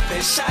life. I've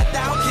been shot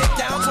down, kicked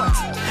down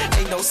twice.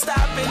 Ain't no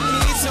stopping me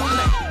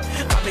tonight.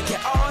 I've been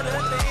getting all the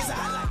things I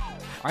like.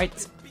 All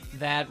right,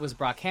 that was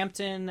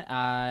Brockhampton.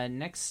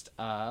 Next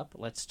up,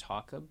 let's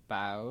talk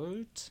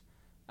about...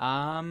 Do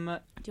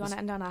you want to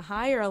end on a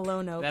high or a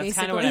low note? That's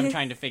basically? kind of what I'm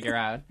trying to figure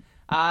out.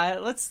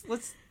 Let's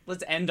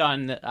end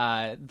on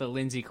the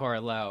Lindsay Core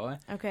low.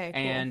 Okay,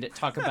 cool. And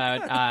talk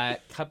about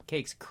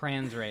CupcakKe's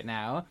Crayons right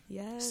now.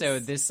 Yes. So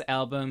this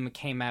album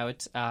came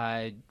out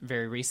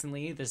very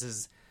recently. This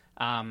is,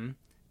 I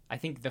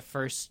think, the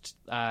first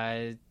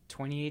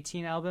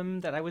 2018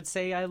 album that I would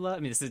say I love. I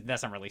mean,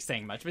 that's not really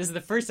saying much, but this is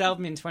the first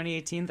album in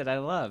 2018 that I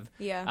love.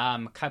 Yeah.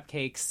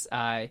 CupcakKe's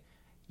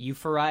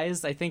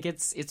Euphorize, I think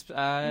is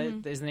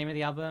the name of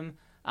the album.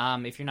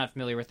 If you're not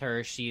familiar with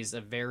her, she's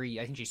I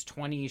think she's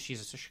 20.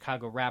 She's a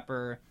Chicago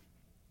rapper.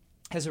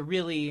 Has a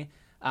really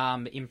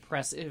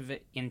impressive,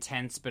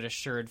 intense, but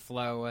assured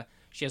flow.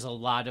 She has a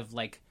lot of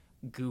like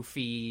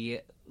goofy,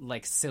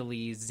 like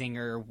silly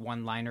zinger,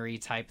 one-linery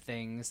type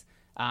things.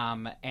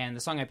 And the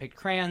song I picked,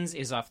 Crayons,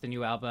 is off the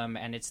new album,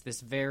 and it's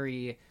this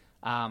very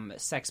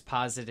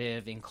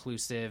sex-positive,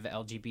 inclusive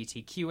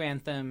LGBTQ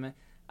anthem.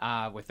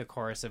 With the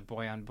chorus of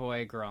boy on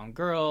boy, girl on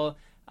girl.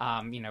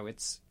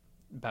 It's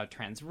about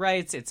trans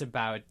rights. It's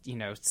about,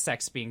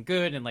 sex being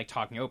good and like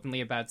talking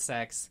openly about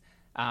sex.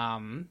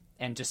 And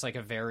just like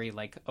a very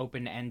like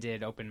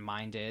open-ended,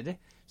 open-minded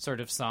sort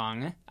of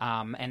song.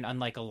 And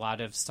unlike a lot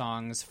of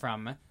songs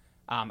from,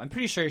 I'm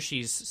pretty sure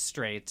she's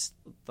straight,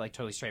 like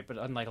totally straight, but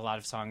unlike a lot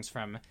of songs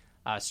from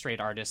straight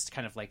artists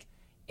kind of like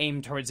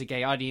aimed towards a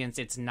gay audience,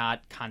 it's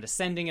not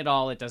condescending at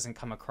all. It doesn't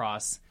come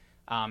across...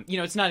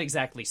 it's not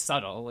exactly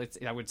subtle.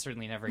 I would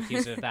certainly never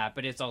accuse it of that,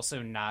 but it's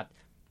also not.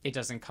 It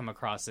doesn't come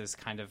across as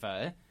kind of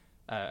a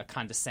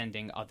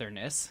condescending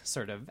otherness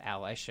sort of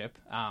allyship.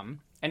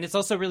 And it's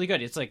also really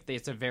good.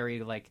 It's a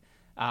very like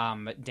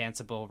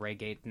danceable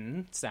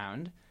reggaeton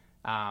sound.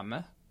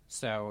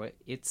 So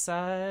it's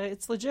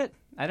legit.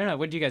 I don't know.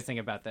 What do you guys think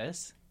about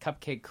this?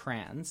 CupcakKe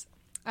Crayons.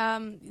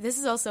 This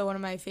is also one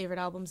of my favorite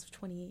albums of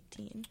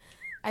 2018.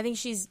 I think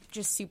she's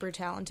just super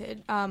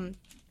talented.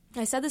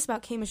 I said this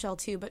about K. Michelle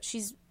too, but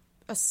she's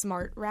a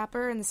smart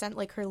rapper in the sense,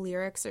 like, her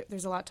lyrics,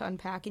 there's a lot to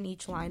unpack in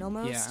each line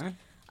almost.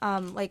 Yeah.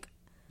 Like,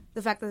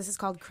 the fact that this is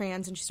called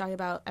Crayons and she's talking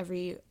about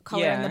every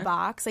color in the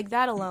box, like,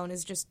 that alone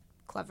is just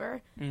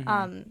clever.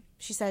 Mm-hmm.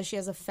 She says she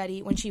has a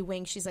Fetty, when she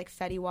winks, she's like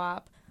Fetty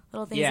Wap,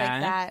 little things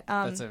like that.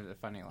 That's a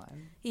funny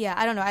line. Yeah,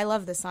 I don't know. I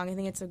love this song. I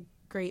think it's a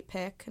great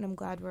pick, and I'm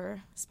glad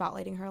we're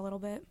spotlighting her a little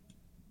bit.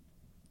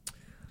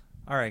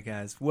 All right,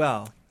 guys.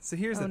 Well, so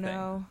here's the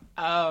thing.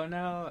 Oh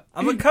no!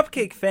 I'm a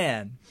CupcakKe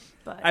fan.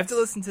 But I have to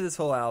listen to this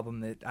whole album.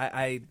 That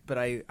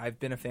I've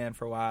been a fan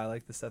for a while. I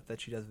like the stuff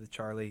that she does with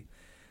Charlie.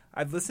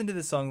 I've listened to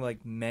this song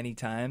like many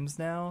times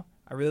now.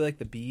 I really like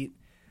the beat.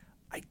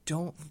 I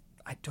don't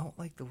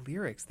like the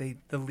lyrics. The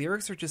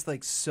lyrics are just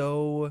like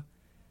so.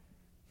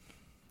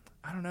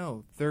 I don't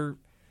know. They're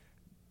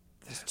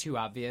just too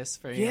obvious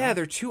for you. Yeah,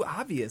 they're too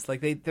obvious.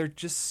 Like they're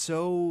just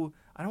so.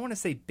 I don't want to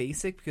say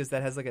basic because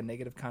that has like a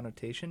negative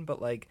connotation,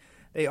 but like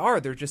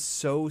they're just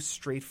so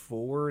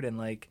straightforward and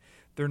like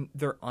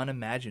they're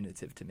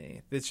unimaginative to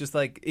me. It's just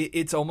like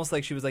it's almost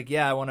like she was like,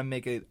 yeah, I want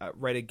to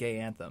write a gay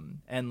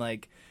anthem, and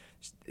like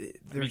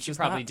she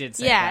probably did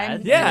say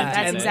that. Yeah,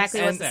 that's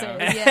exactly what it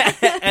said.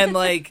 Yeah. And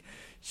like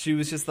she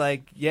was just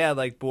like, yeah,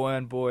 like boy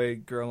on boy,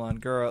 girl on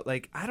girl.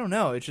 Like I don't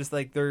know. It's just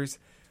like there's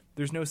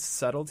no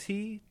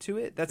subtlety to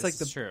it. That's like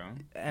true.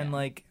 And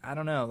like I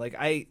don't know. Like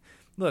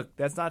look,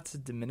 that's not to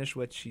diminish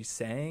what she's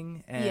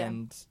saying,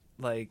 and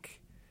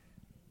like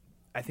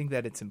I think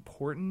that it's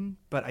important,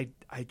 but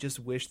I just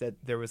wish that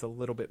there was a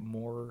little bit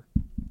more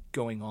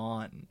going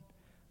on.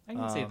 I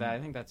can see that. I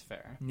think that's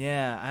fair.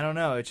 Yeah, I don't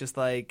know. It's just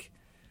like,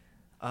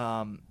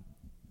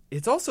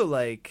 it's also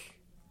like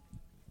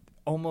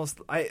almost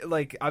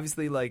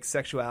obviously like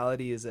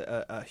sexuality is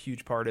a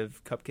huge part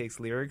of CupcakKe's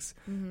lyrics.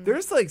 Mm-hmm.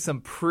 There's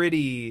some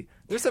pretty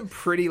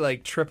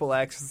like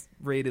XXX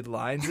rated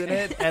lines in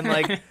it, and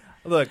like,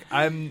 look,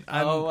 I'm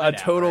a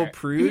total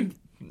prude.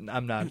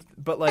 I'm not,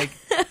 but like,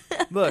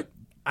 look,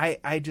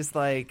 I just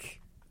like,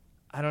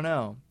 I don't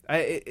know.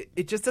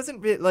 It just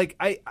doesn't really, like,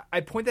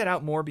 I point that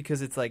out more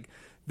because it's like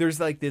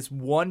there's like this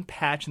one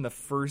patch in the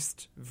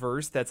first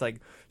verse that's like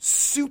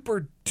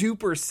super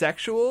duper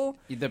sexual.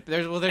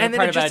 There's a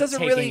part about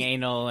taking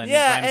anal and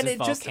rhymes with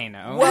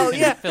volcano. Well,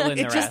 yeah, fill in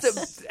the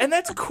rest. And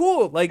that's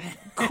cool, like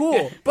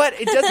cool. But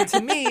it doesn't,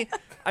 to me.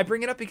 I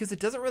bring it up because it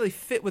doesn't really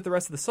fit with the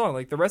rest of the song.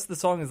 Like the rest of the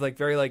song is like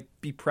very like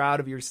be proud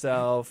of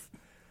yourself,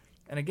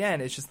 and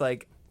again, it's just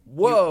like.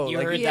 Whoa! You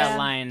heard that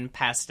line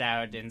passed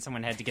out, and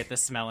someone had to get the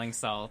smelling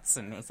salts,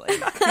 and was like,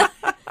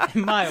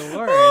 "My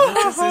word,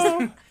 this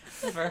is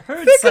never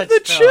heard think such of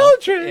the film."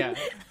 children."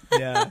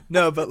 Yeah.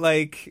 No, but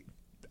like,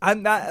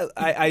 I'm not.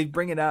 I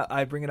bring it up.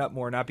 I bring it up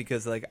more not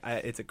because like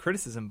it's a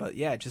criticism, but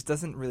yeah, it just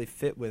doesn't really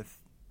fit with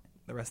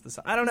the rest of the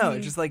song. I don't know.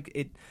 It's just like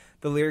it.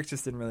 The lyrics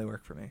just didn't really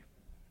work for me.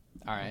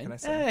 All right, I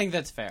think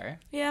that's fair.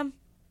 Yeah,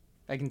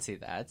 I can see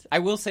that. I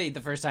will say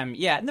the first time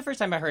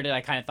I heard it,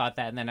 I kind of thought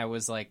that, and then I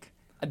was like.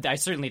 I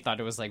certainly thought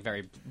it was like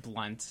very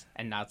blunt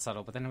and not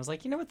subtle, but then I was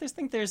like, you know what?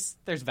 There's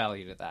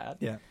value to that.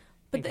 Yeah,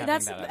 but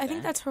I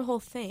think that's her whole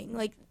thing.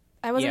 Like,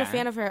 I wasn't a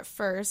fan of her at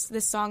first.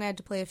 This song I had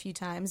to play a few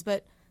times,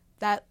 but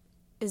that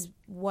is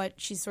what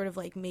she's sort of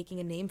like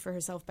making a name for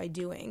herself by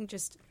doing.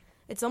 Just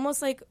it's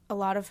almost like a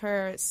lot of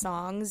her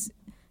songs.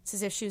 It's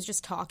as if she was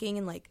just talking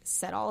and like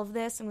said all of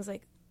this and was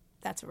like,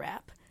 "That's a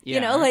rap." Yeah. You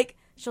know, like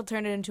she'll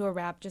turn it into a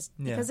rap just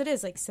because it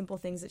is like simple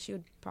things that she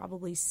would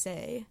probably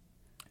say.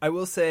 I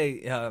will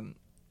say.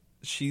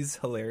 She's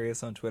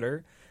hilarious on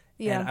Twitter.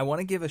 Yeah. And I want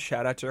to give a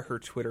shout out to her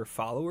Twitter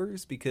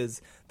followers because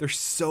they're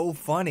so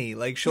funny.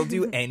 Like she'll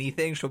do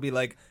anything. She'll be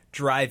like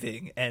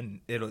driving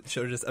and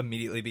she'll just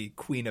immediately be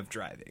queen of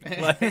driving.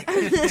 Like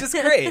it's just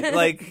great.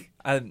 Like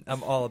I'm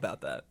all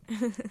about that.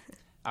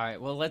 All right.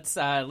 Well, let's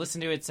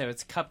listen to it. So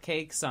it's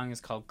CupcakKe. Song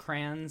is called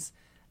Crayons.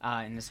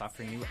 And it's off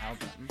her new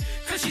album.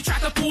 Cause she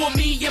tried to pull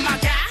me and my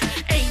guy.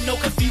 Ain't no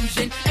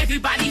confusion,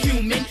 everybody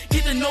human.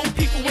 Get to know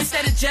people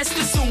instead of just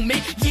assuming.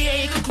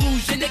 Yeah, in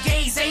conclusion, the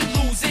gays ain't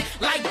losing.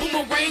 Like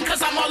boomerang,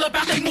 cause I'm all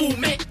about their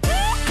movement.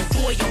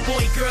 Boy, oh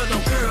boy, girl,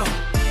 oh girl.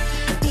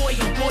 Boy,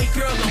 oh boy,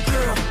 girl, oh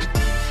girl.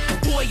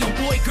 Boy, oh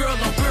boy, girl,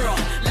 oh girl.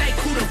 Like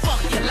who the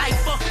fuck you like,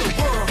 fuck the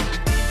world.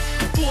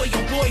 Boy,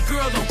 oh boy,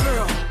 girl, oh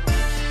girl.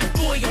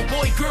 Boy, oh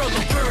boy, girl,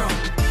 oh girl.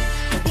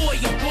 Boy,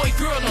 oh boy,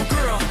 girl, oh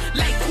girl.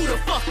 Like who the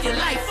fuck you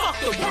like, fuck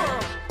the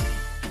world.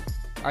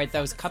 All right,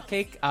 that was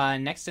CupcakKe.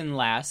 Next and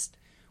last,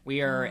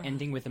 we are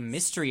ending with a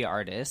mystery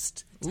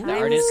artist. The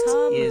artist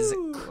is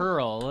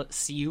Curl,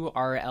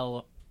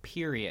 C-U-R-L,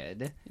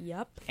 period.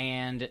 Yep.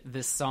 And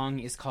this song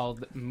is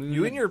called Moon...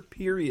 You and your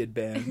period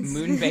bands.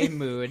 Moon Bay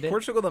Mood.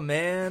 Portugal the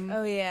Man.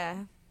 Oh, yeah.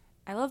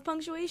 I love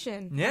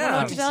punctuation. Yeah. I don't know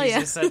what to tell She's you.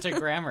 just such a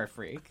grammar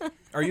freak.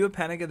 Are you a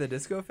Panic at the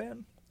Disco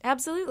fan?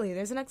 Absolutely.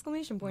 There's an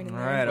exclamation point in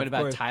there. Right, what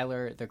about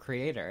Tyler, the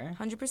Creator?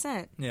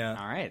 100%. Yeah.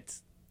 All right.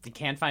 You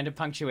can't find a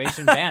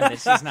punctuation band that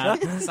she's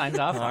not signed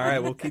off on. All right,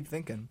 we'll keep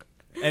thinking.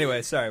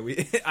 Anyway,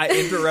 sorry, I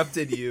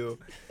interrupted you.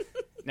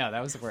 No,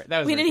 that was the word.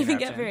 We didn't even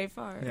get very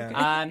far.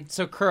 Yeah. Okay.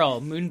 So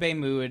Curl, Moon Bay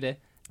Mood.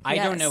 I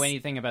don't know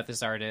anything about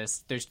this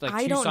artist. There's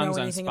like 2 songs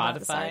on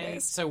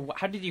Spotify. So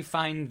how did you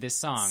find this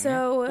song?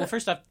 Well,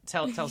 first off,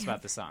 tell us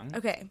about the song.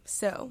 Okay,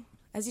 so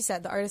as you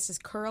said, the artist is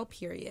Curl,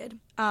 period.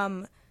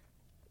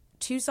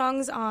 2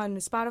 songs on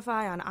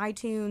Spotify, on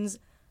iTunes,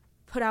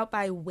 put out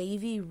by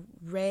Wavy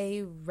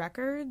Ray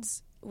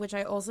Records, which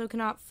I also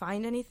cannot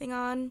find anything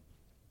on.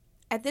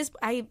 At this,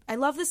 I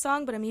love this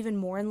song, but I'm even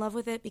more in love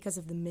with it because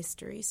of the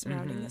mystery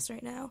surrounding this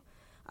right now.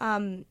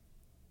 I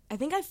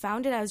think I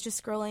found it. I was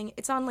just scrolling.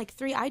 It's on like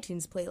 3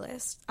 iTunes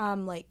playlists.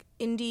 Like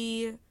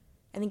indie,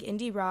 I think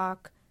indie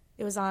rock.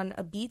 It was on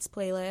a Beats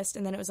playlist,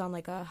 and then it was on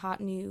like a hot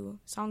new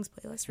songs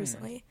playlist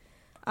recently.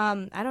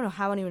 I don't know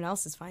how anyone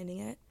else is finding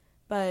it,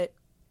 but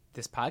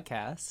this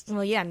podcast.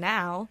 Well, yeah,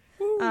 now.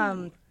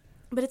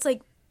 But it's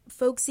like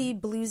folksy,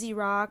 bluesy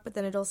rock, but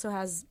then it also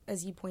has,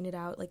 as you pointed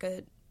out, like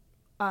a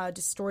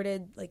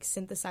distorted, like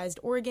synthesized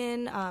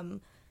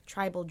organ,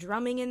 tribal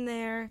drumming in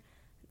there.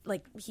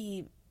 Like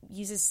he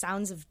uses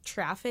sounds of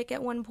traffic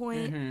at one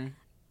point. Mm-hmm.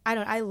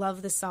 I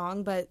love the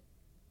song, but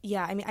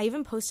yeah, I mean, I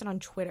even posted on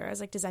Twitter. I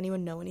was like, does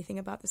anyone know anything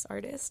about this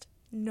artist?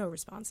 No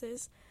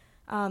responses.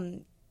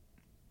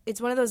 It's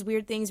one of those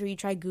weird things where you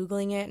try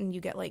Googling it and you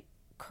get like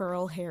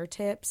curl hair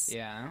tips.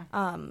 Yeah.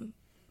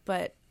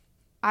 But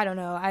I don't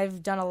know.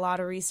 I've done a lot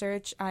of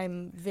research.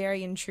 I'm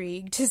very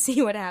intrigued to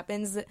see what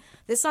happens.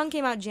 This song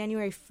came out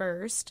January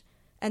 1st,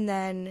 and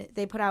then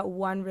they put out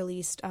one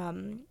released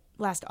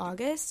last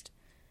August.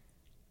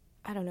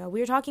 I don't know. We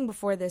were talking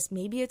before this.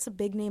 Maybe it's a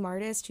big name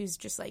artist who's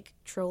just like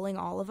trolling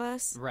all of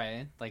us.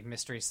 Right. Like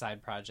mystery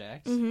side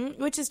project. Mm-hmm.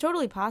 Which is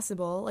totally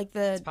possible. Like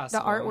the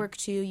artwork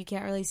too. You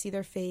can't really see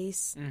their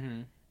face.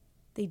 Mm-hmm.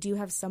 They do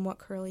have somewhat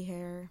curly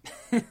hair.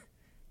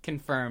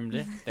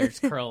 Confirmed. There's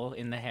curl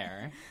in the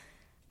hair.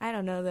 I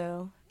don't know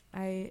though.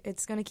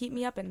 It's gonna keep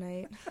me up at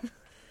night.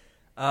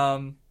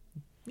 Yeah,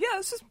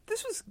 this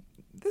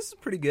is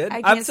pretty good.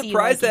 I'm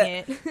surprised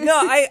that it. No,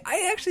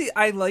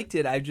 I liked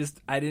it. I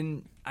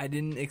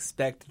didn't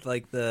expect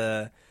like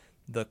the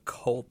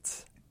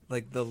cult,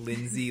 like the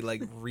Lindsay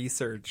like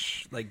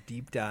research like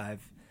deep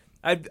dive.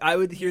 I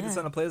would hear this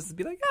on a playlist and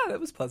be like, that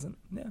was pleasant.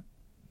 Yeah,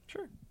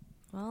 sure.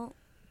 Well,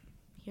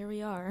 here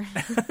we are.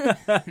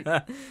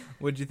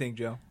 What'd you think,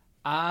 Joe?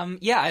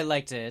 Yeah, I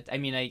liked it. I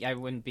mean, I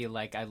wouldn't be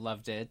like I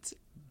loved it,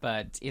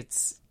 but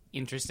it's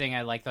interesting.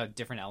 I like the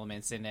different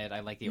elements in it. I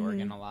like the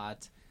organ a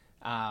lot.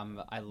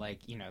 I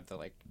like, the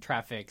like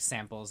traffic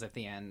samples at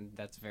the end.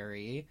 That's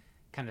very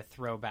kind of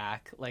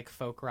throwback, like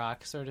folk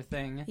rock sort of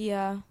thing.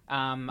 Yeah.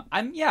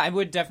 I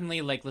would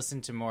definitely like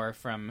listen to more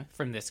from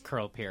this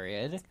curl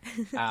period.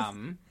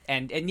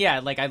 And yeah,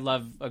 like I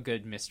love a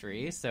good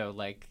mystery. So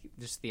like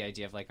just the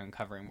idea of like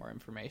uncovering more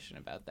information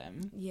about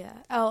them. Yeah.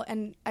 Oh,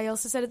 and I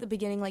also said at the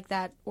beginning, like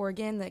that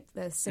organ, like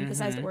the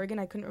synthesized organ,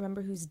 I couldn't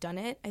remember who's done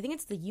it. I think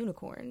it's the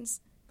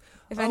Unicorns.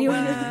 If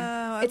anyone,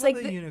 it's like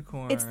the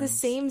Unicorns. It's the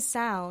same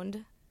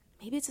sound.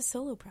 Maybe it's a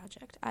solo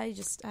project. I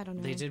don't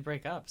know. They did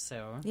break up,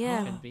 so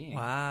yeah. It could be.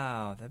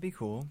 Wow, that'd be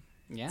cool.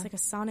 Yeah, it's like a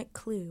sonic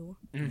clue.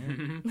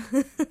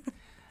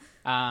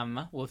 Mm-hmm.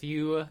 Well, if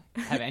you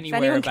have any if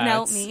anyone can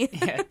help me.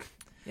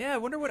 Yeah, I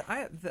wonder what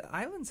the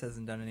Islands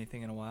hasn't done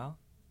anything in a while.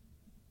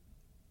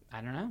 I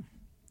don't know.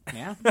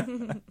 Yeah.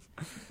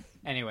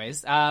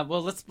 Anyways,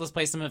 well, let's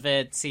play some of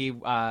it. See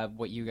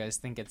what you guys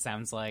think it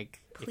sounds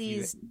like.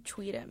 Please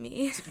tweet at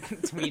me.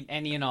 Tweet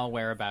any and all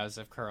whereabouts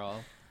of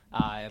Curl.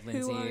 Lindsay.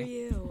 Who are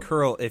you?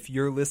 Curl, if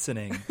you're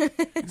listening.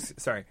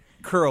 Sorry,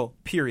 Curl.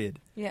 Period.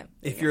 Yeah.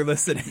 If you're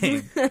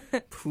listening,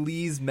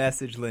 please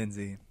message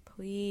Lindsay.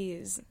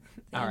 Please.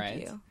 All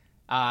right. You.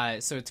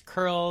 So it's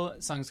Curl.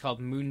 The song's called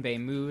Moon Bay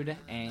Mood,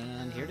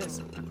 and here it is.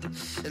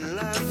 In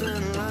life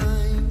and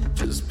life,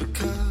 just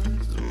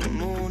because the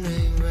moon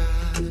ain't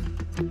right.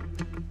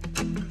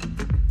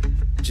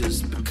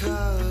 Just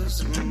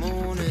because the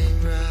moon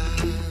ain't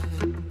right.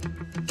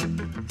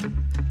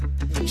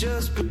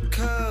 Just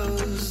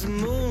because the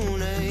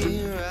moon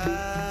ain't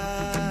right.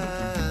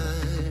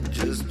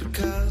 Just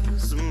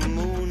because the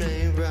moon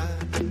ain't right.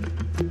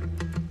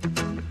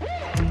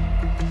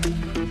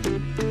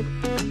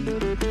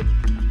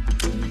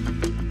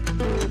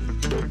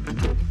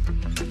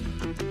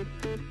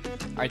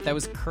 All right, that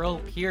was Curl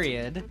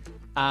Period.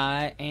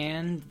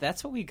 And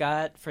that's what we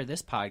got for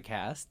this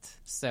podcast.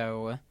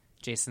 So,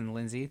 Jason and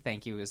Lindsay,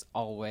 thank you as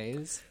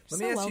always for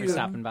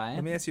stopping by.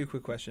 Let me ask you a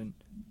quick question.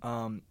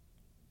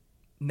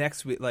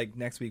 Next week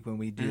when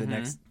we do the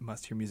next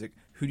Must Hear Music,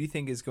 who do you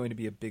think is going to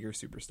be a bigger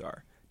superstar?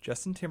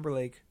 Justin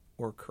Timberlake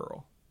or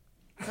Curl?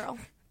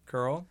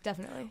 Curl?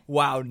 Definitely.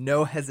 Wow,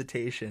 no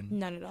hesitation.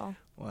 None at all.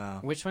 Wow.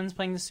 Which one's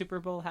playing the Super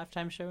Bowl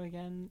halftime show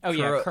again? Oh, Curl,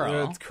 yeah,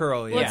 Curl. It's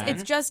Curl, yeah. Well,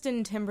 it's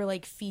Justin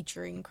Timberlake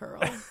featuring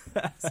Curl.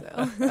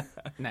 So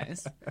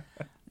nice.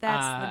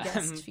 That's the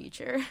guest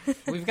feature.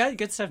 We've got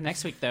good stuff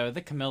next week, though.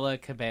 The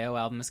Camila Cabello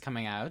album is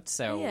coming out,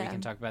 so we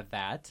can talk about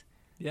that.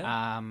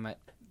 Yeah.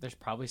 There's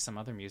probably some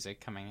other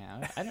music coming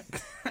out. I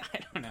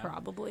don't know.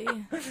 Probably.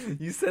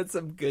 You said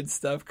some good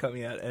stuff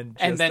coming out, and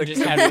then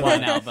just had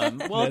one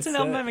album. Well, it's an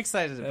album I'm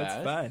excited about.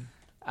 That's fine.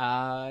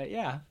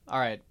 Yeah. All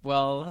right.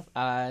 Well,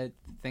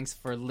 thanks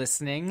for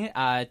listening.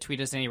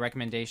 Tweet us any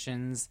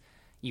recommendations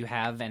you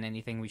have and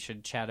anything we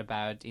should chat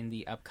about in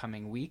the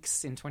upcoming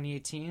weeks in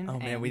 2018. Oh,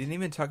 man, we didn't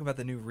even talk about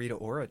the new Rita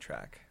Ora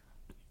track.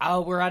 Oh,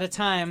 we're out of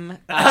time. No.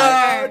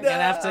 Gonna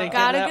have to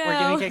Gotta go. We're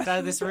getting kicked out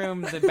of this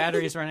room. The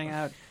battery's running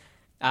out.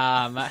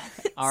 All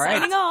right.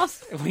 Signing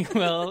off. We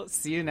will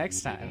see you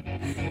next time.